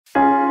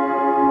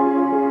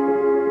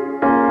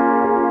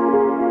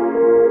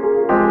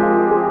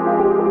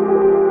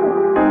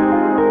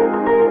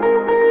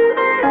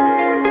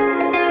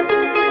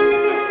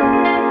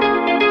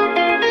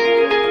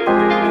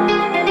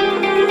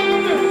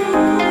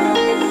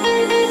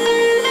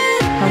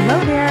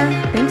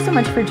so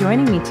much for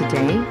joining me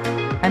today.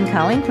 I'm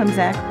Colleen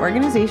Klimczak,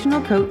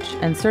 organizational coach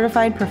and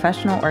certified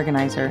professional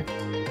organizer.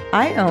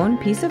 I own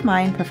Peace of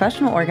Mind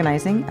Professional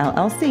Organizing,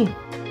 LLC.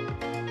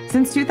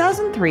 Since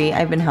 2003,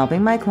 I've been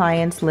helping my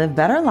clients live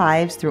better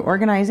lives through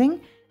organizing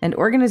and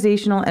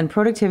organizational and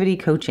productivity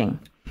coaching.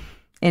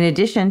 In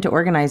addition to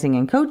organizing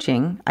and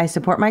coaching, I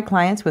support my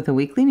clients with a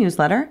weekly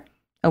newsletter,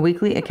 a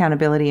weekly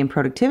accountability and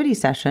productivity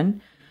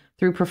session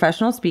through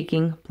professional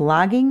speaking,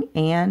 blogging,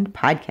 and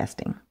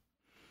podcasting.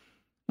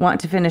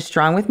 Want to finish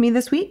strong with me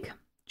this week?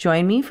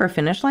 Join me for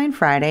Finish Line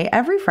Friday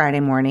every Friday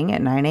morning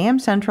at 9 a.m.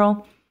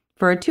 Central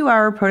for a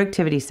 2-hour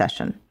productivity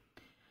session.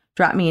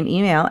 Drop me an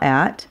email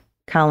at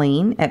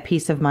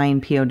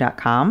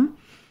colleen@peaceofmindpo.com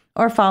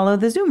or follow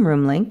the Zoom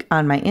room link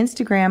on my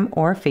Instagram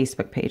or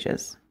Facebook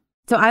pages.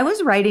 So I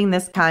was writing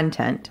this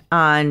content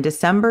on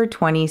December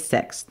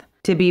 26th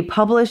to be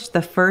published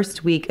the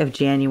first week of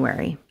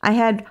January. I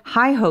had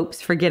high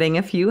hopes for getting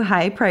a few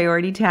high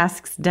priority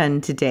tasks done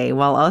today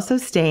while also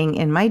staying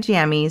in my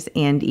jammies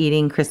and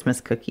eating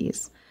Christmas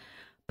cookies,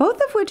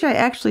 both of which I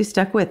actually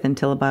stuck with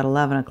until about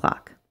 11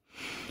 o'clock.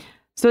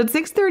 So at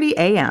 6:30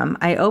 a.m.,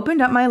 I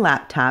opened up my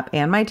laptop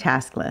and my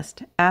task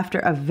list after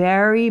a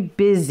very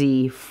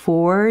busy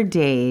 4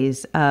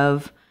 days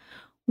of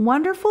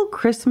wonderful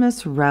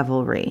Christmas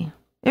revelry.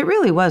 It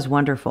really was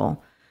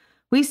wonderful.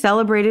 We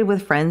celebrated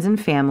with friends and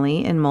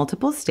family in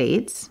multiple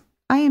states.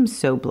 I am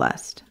so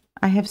blessed.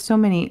 I have so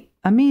many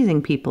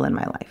amazing people in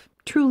my life.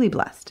 Truly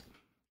blessed.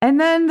 And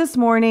then this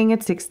morning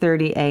at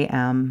 6:30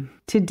 a.m.,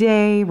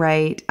 today,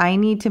 I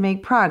need to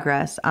make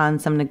progress on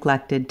some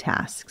neglected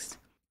tasks.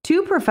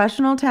 2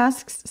 professional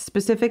tasks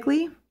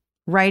specifically,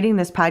 writing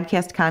this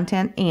podcast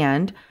content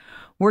and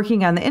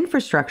working on the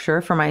infrastructure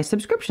for my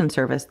subscription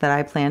service that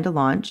I plan to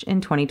launch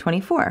in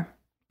 2024.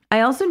 I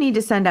also need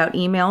to send out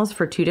emails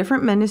for 2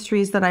 different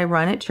ministries that I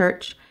run at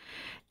church,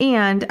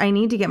 and I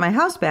need to get my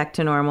house back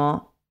to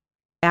normal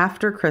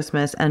after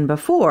Christmas and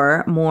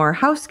before more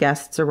house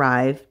guests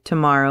arrive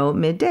tomorrow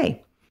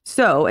midday.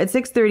 So at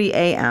 6:30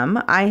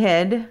 a.m., I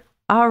had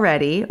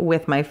already,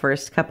 with my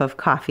first cup of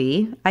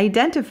coffee,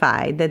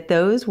 identified that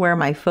those were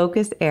my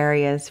focus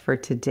areas for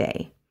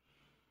today.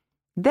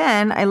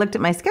 Then I looked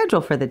at my schedule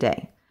for the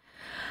day.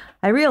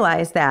 I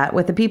realized that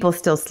with the people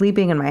still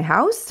sleeping in my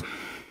house,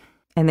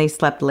 and they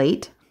slept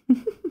late,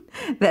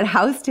 that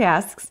house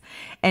tasks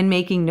and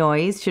making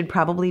noise should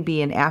probably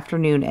be an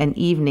afternoon and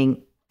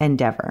evening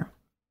endeavor.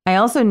 I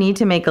also need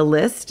to make a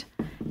list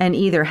and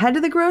either head to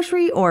the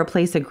grocery or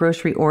place a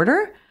grocery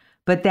order,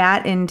 but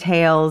that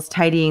entails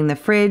tidying the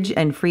fridge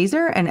and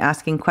freezer and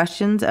asking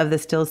questions of the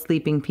still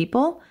sleeping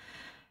people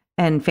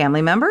and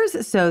family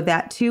members, so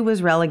that too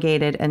was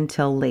relegated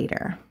until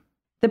later.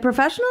 The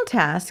professional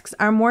tasks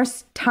are more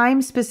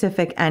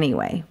time-specific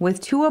anyway,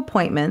 with 2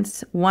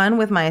 appointments, one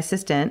with my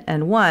assistant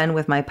and one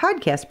with my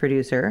podcast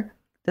producer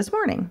this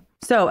morning.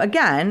 So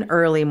again,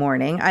 early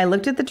morning, I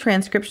looked at the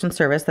transcription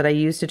service that I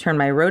use to turn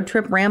my road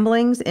trip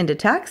ramblings into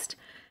text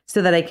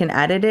so that I can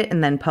edit it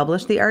and then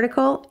publish the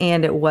article,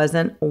 and it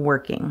wasn't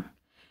working.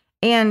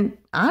 And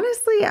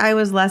honestly, I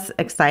was less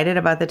excited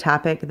about the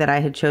topic that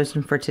I had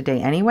chosen for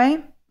today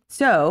anyway.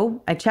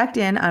 So I checked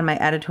in on my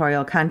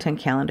editorial content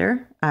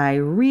calendar. I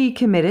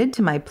recommitted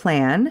to my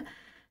plan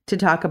to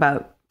talk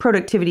about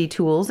productivity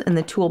tools in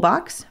the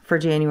toolbox for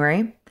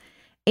January.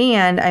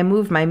 And I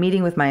moved my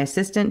meeting with my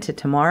assistant to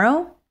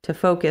tomorrow to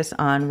focus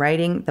on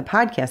writing the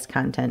podcast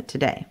content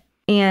today.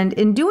 And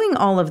in doing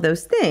all of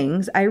those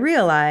things, I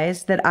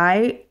realized that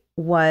I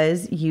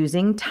was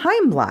using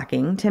time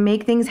blocking to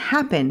make things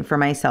happen for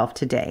myself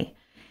today.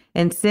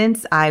 And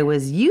since I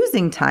was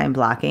using time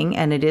blocking,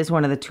 and it is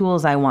one of the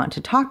tools I want to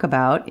talk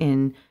about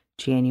in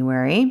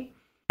January,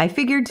 I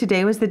figured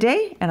today was the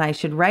day and I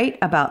should write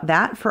about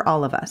that for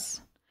all of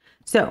us.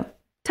 So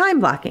time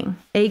blocking,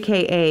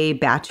 AKA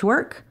batch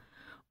work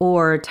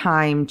or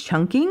time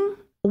chunking.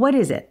 What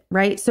is it,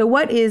 right? So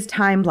what is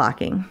time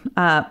blocking?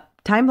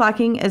 Time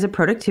blocking is a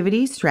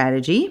productivity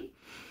strategy.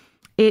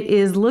 It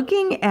is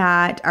looking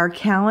at our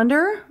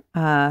calendar.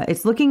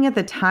 It's looking at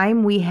the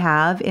time we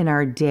have in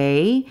our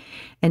day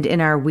and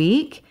in our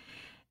week,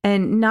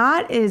 and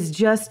not as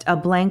just a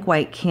blank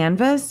white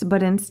canvas,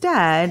 but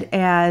instead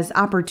as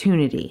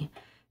opportunity,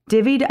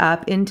 divvied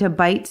up into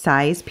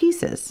bite-sized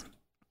pieces.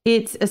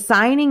 It's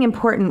assigning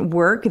important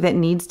work that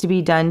needs to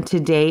be done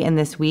today and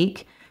this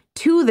week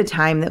to the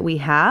time that we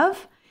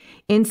have,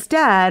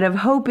 instead of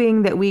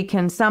hoping that we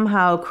can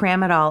somehow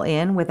cram it all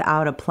in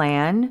without a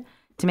plan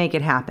to make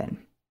it happen.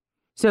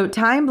 So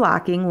time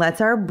blocking lets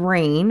our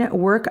brain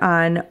work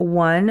on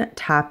one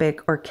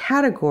topic or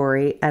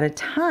category at a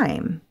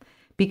time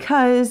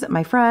because,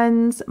 my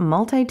friends,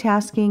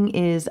 multitasking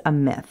is a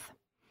myth.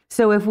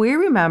 So if we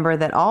remember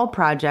that all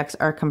projects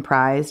are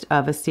comprised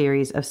of a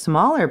series of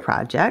smaller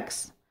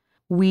projects,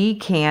 we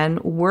can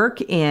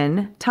work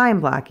in time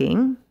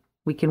blocking.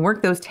 We can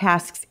work those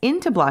tasks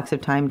into blocks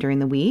of time during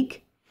the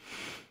week,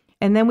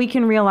 and then we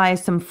can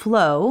realize some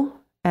flow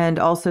and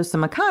also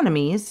some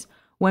economies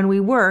when we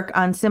work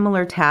on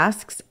similar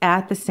tasks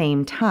at the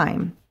same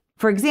time.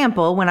 For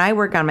example, when I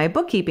work on my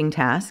bookkeeping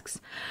tasks,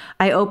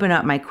 I open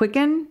up my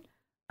Quicken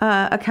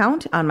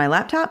account on my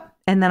laptop,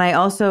 and then I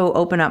also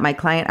open up my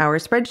client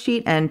hours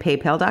spreadsheet and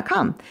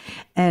paypal.com.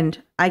 And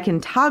I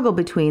can toggle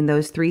between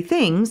those three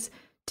things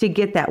to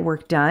get that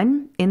work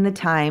done in the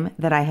time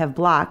that I have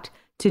blocked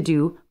to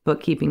do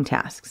bookkeeping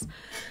tasks.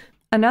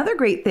 Another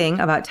great thing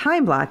about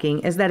time blocking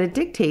is that it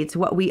dictates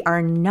what we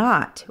are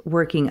not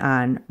working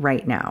on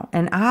right now.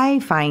 And I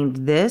find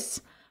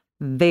this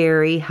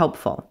very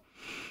helpful.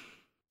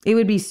 It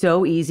would be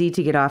so easy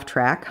to get off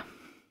track,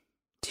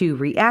 to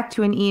react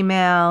to an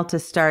email, to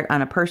start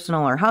on a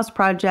personal or house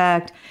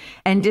project,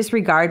 and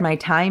disregard my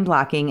time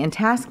blocking and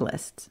task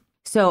lists.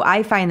 So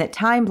I find that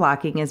time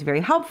blocking is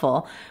very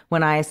helpful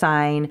when I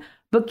assign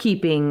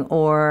bookkeeping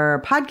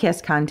or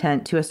podcast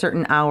content to a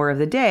certain hour of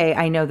the day.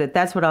 I know that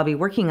that's what I'll be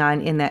working on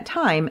in that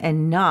time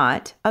and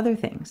not other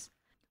things.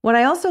 What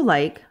I also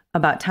like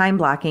about time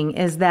blocking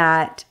is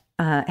that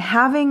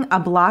having a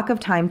block of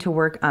time to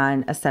work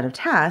on a set of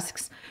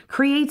tasks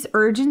creates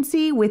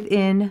urgency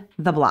within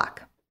the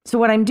block. So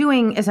what I'm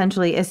doing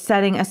essentially is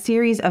setting a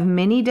series of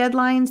mini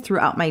deadlines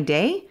throughout my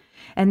day,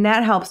 and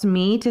that helps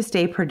me to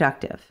stay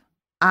productive.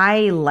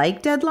 I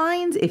like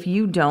deadlines. If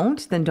you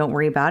don't, then don't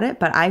worry about it,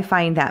 but I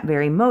find that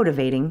very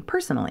motivating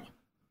personally.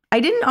 I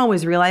didn't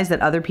always realize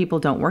that other people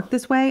don't work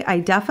this way.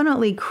 I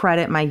definitely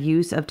credit my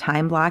use of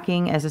time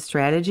blocking as a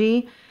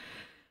strategy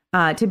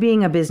to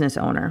being a business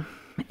owner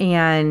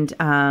and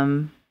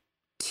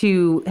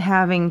to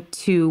having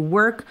to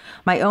work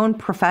my own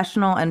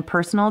professional and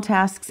personal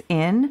tasks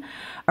in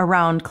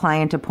around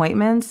client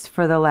appointments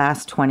for the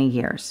last 20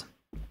 years.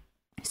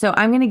 So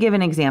I'm going to give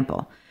an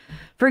example.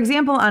 For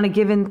example, on a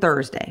given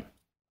Thursday,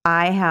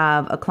 I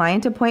have a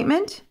client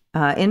appointment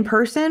in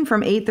person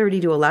from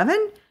 8:30 to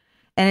 11,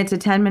 and it's a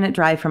 10-minute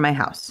drive from my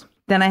house.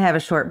 Then I have a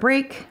short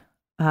break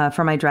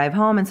for my drive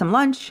home and some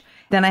lunch.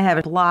 Then I have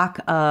a block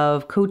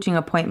of coaching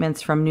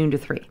appointments from noon to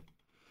 3.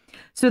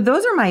 So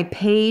those are my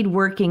paid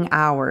working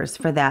hours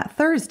for that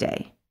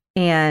Thursday.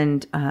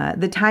 And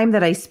the time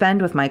that I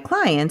spend with my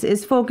clients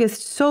is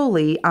focused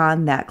solely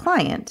on that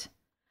client.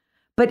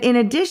 But in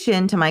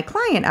addition to my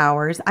client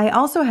hours, I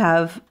also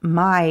have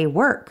my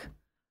work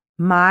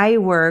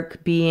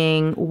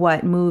being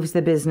what moves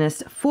the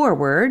business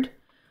forward,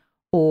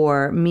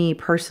 or me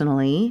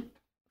personally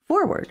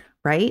forward,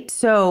 right?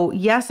 So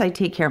yes, I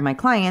take care of my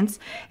clients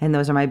and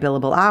those are my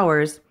billable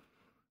hours,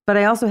 but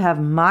I also have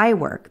my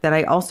work that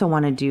I also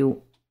want to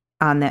do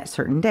on that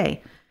certain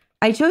day.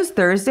 I chose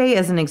Thursday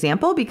as an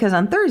example because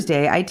on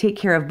Thursday, I take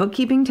care of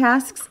bookkeeping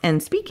tasks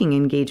and speaking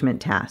engagement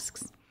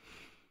tasks.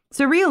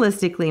 So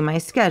realistically, my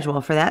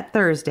schedule for that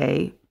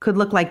Thursday could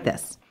look like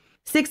this.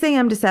 6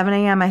 a.m. to 7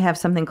 a.m., I have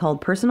something called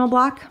personal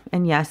block.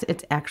 And yes,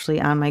 it's actually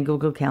on my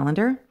Google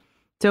Calendar.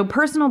 So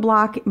personal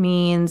block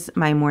means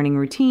my morning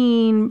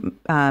routine,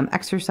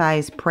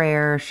 exercise,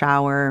 prayer,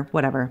 shower,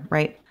 whatever,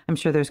 right? I'm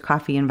sure there's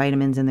coffee and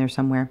vitamins in there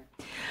somewhere.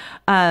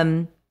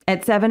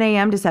 At 7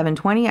 a.m. to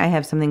 7:20, I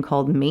have something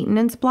called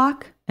maintenance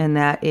block. And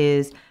that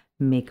is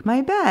make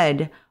my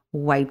bed,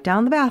 wipe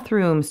down the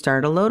bathroom,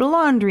 start a load of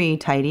laundry,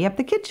 tidy up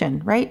the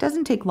kitchen, right?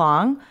 Doesn't take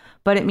long,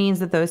 but it means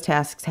that those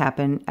tasks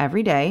happen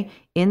every day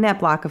in that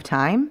block of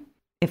time.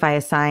 If I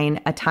assign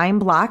a time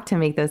block to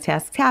make those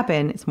tasks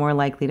happen, it's more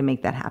likely to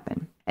make that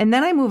happen. And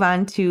then I move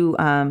on to,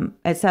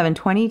 at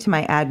 7:20 to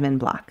my admin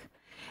block.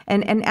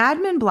 And an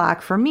admin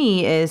block for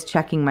me is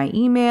checking my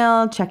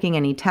email, checking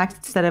any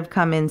texts that have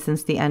come in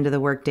since the end of the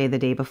workday the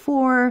day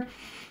before,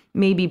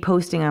 maybe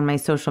posting on my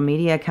social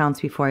media accounts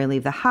before I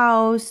leave the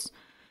house.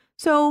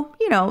 So,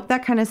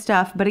 that kind of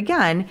stuff. But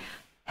again,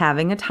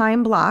 having a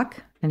time block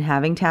and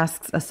having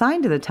tasks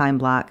assigned to the time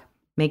block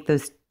make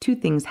those two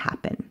things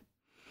happen.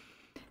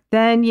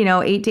 Then,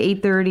 8 to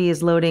 8:30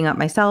 is loading up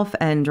myself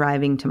and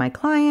driving to my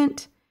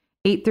client.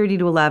 8:30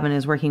 to 11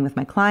 is working with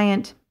my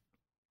client.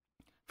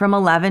 From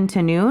 11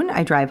 to noon,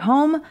 I drive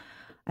home.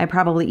 I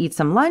probably eat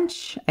some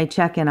lunch. I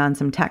check in on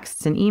some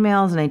texts and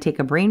emails, and I take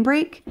a brain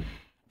break.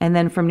 And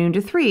then from noon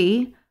to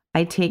 3,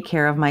 I take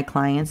care of my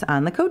clients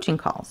on the coaching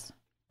calls,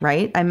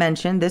 right? I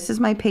mentioned this is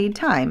my paid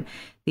time.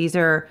 These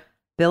are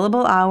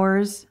billable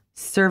hours,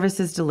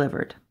 services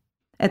delivered.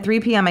 At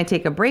 3 p.m., I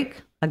take a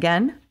break.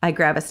 Again, I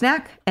grab a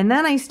snack, and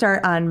then I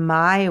start on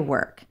my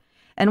work.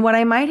 And what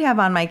I might have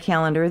on my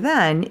calendar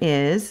then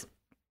is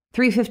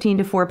 3:15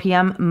 to 4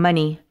 p.m.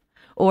 money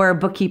or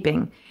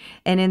bookkeeping.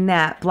 And in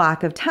that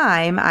block of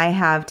time, I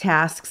have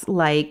tasks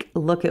like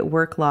look at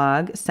work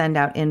log, send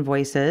out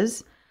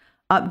invoices,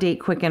 update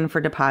Quicken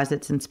for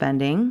deposits and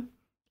spending,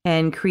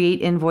 and create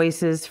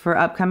invoices for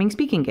upcoming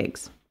speaking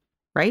gigs,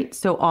 right?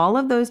 So all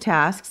of those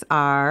tasks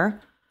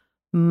are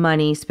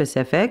money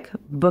specific,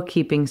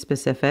 bookkeeping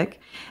specific,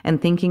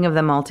 and thinking of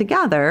them all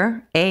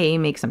together, A,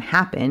 makes them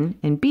happen,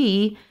 and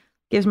B,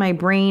 gives my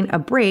brain a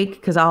break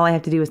because all I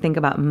have to do is think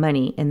about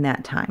money in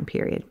that time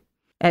period.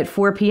 At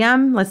 4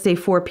 p.m., let's say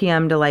 4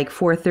 p.m. to like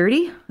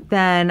 4:30,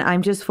 then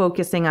I'm just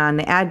focusing on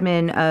the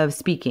admin of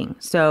speaking.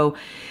 So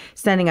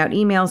sending out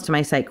emails to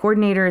my site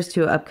coordinators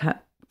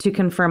to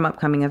confirm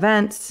upcoming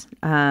events,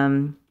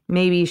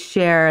 maybe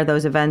share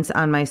those events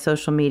on my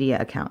social media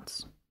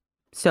accounts.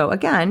 So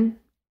again,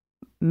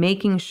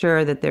 making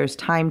sure that there's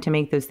time to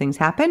make those things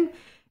happen,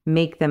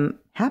 make them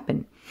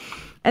happen.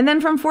 And then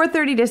from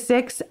 4:30 to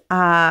 6,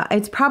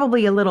 it's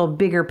probably a little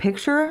bigger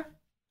picture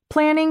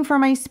planning for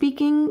my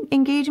speaking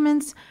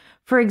engagements.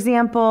 For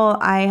example,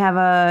 I have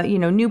a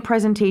new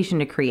presentation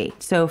to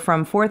create. So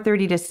from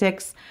 4:30 to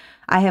 6,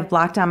 I have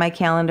blocked on my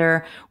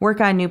calendar,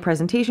 work on new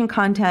presentation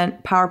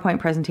content, PowerPoint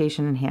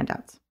presentation, and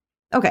handouts.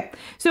 Okay,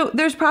 so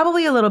there's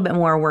probably a little bit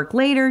more work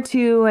later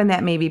too, and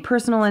that may be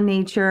personal in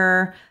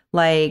nature,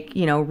 like,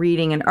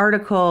 reading an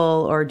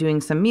article or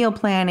doing some meal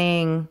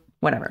planning,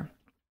 whatever.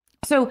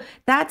 So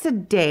that's a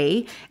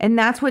day, and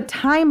that's what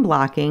time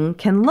blocking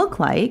can look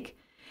like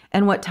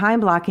and what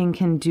time blocking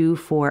can do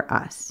for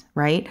us,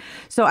 right?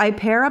 So I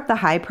pair up the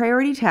high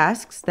priority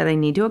tasks that I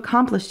need to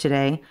accomplish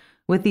today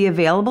with the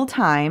available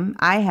time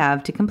I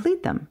have to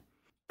complete them.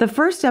 The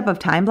first step of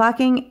time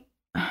blocking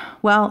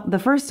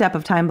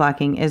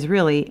is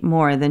really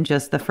more than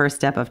just the first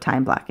step of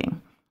time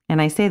blocking.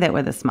 And I say that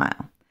with a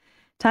smile.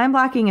 Time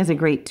blocking is a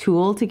great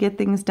tool to get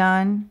things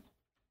done,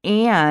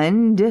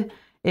 and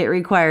it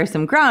requires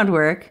some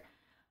groundwork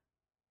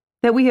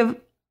that we have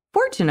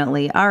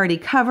fortunately already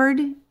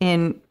covered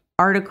in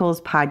articles,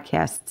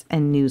 podcasts,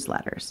 and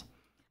newsletters.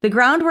 The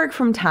groundwork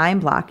from time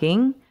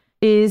blocking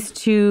is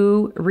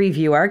to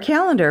review our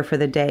calendar for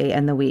the day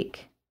and the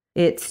week.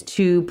 It's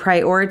to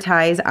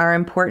prioritize our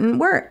important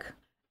work.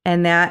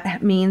 And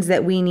that means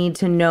that we need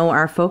to know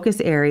our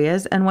focus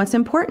areas and what's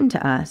important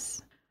to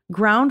us.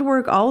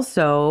 Groundwork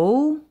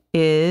also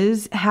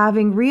is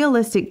having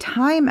realistic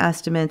time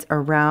estimates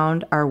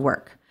around our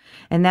work.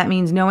 And that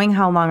means knowing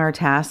how long our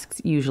tasks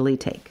usually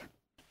take.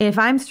 If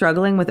I'm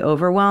struggling with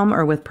overwhelm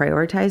or with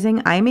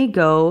prioritizing, I may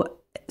go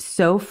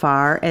so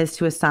far as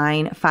to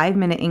assign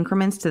 5-minute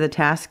increments to the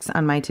tasks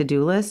on my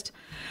to-do list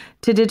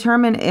to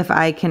determine if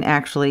I can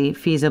actually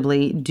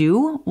feasibly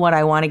do what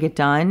I want to get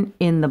done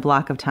in the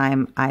block of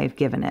time I've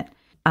given it.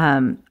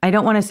 I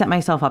don't want to set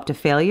myself up to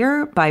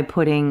failure by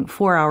putting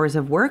 4 hours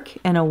of work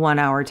in a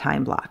 1-hour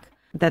time block.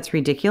 That's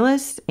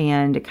ridiculous,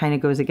 and it kind of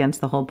goes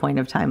against the whole point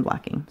of time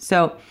blocking.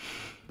 So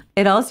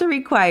it also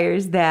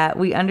requires that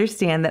we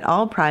understand that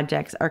all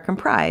projects are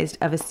comprised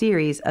of a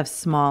series of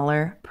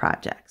smaller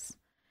projects.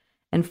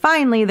 And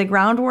finally, the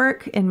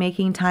groundwork in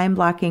making time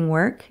blocking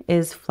work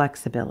is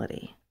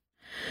flexibility.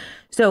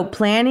 So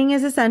planning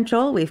is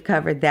essential. We've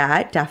covered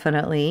that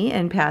definitely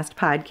in past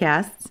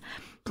podcasts.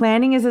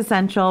 Planning is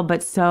essential,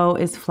 but so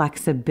is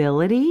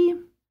flexibility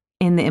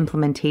in the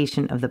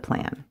implementation of the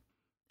plan.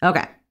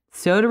 Okay,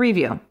 so to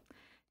review,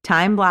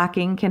 time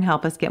blocking can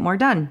help us get more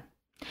done.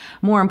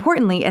 More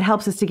importantly, it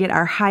helps us to get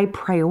our high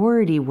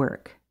priority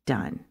work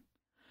done.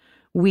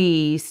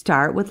 We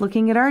start with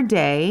looking at our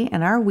day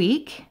and our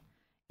week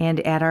and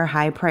at our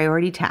high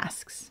priority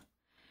tasks.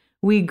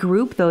 We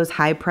group those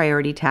high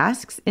priority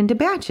tasks into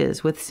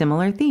batches with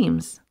similar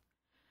themes.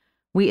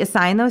 We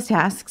assign those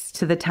tasks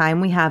to the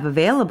time we have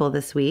available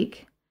this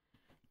week.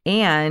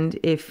 And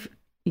if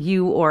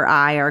you or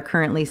I are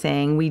currently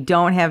saying we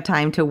don't have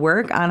time to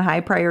work on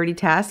high priority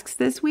tasks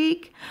this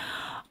week,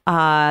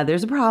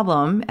 there's a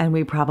problem, and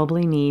we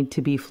probably need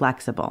to be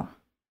flexible,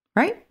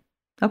 right?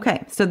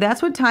 Okay, so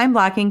that's what time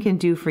blocking can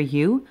do for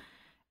you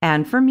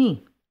and for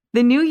me.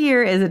 The new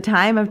year is a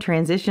time of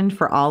transition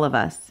for all of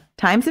us.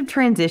 Times of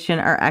transition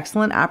are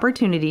excellent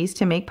opportunities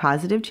to make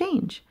positive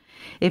change.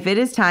 If it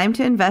is time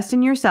to invest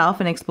in yourself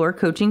and explore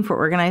coaching for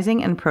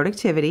organizing and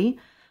productivity,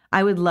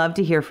 I would love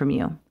to hear from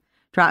you.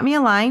 Drop me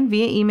a line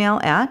via email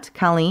at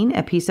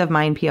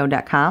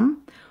colleen@peaceofmindpo.com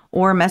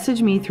or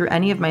message me through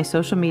any of my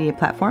social media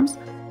platforms,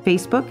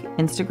 Facebook,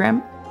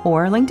 Instagram,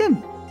 or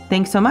LinkedIn.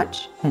 Thanks so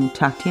much, and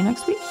talk to you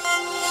next week.